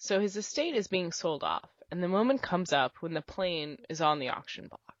 So his estate is being sold off, and the moment comes up when the plane is on the auction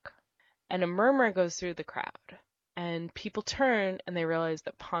block. And a murmur goes through the crowd, and people turn and they realize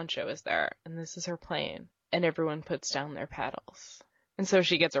that Pancho is there, and this is her plane, and everyone puts down their paddles. And so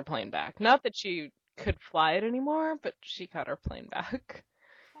she gets her plane back. Not that she could fly it anymore, but she got her plane back.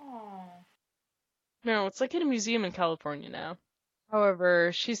 Aww. No, it's in a museum in California now.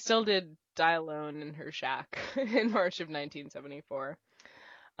 However, she still did die alone in her shack in March of 1974.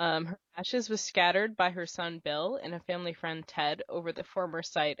 Her ashes was scattered by her son Bill and a family friend Ted over the former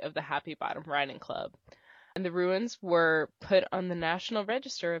site of the Happy Bottom Riding Club. And the ruins were put on the National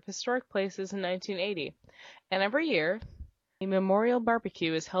Register of Historic Places in 1980. And every year, a memorial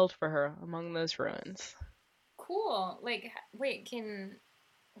barbecue is held for her among those ruins. Cool. Wait,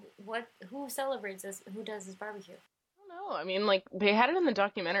 who celebrates this? Who does this barbecue? No, I mean, they had it in the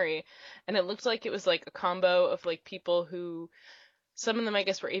documentary, and it looked like it was, a combo of, people who, some of them, I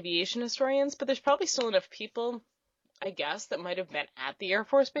guess, were aviation historians, but there's probably still enough people, I guess, that might have been at the Air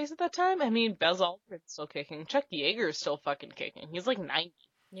Force Base at that time. I mean, Buzz Aldrin's still kicking. Chuck Yeager is still fucking kicking. He's, 90.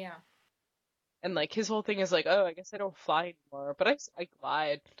 Yeah. And, his whole thing is, oh, I guess I don't fly anymore, but I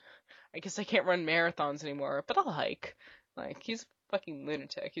glide. I guess I can't run marathons anymore, but I'll hike. He's a fucking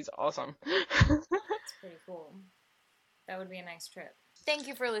lunatic. He's awesome. That's pretty cool. That would be a nice trip. Thank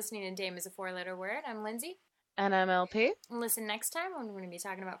you for listening to Dame is a 4-letter word. I'm Lindsay. And I'm LP. And listen next time when we're going to be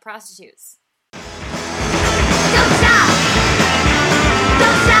talking about prostitutes. Don't stop!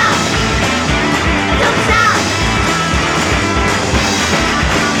 Don't stop! Don't stop!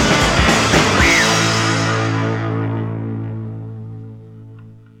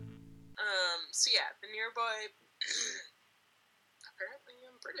 So yeah, Veneer Boy. Apparently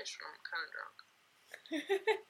I'm British when I'm kind of drunk.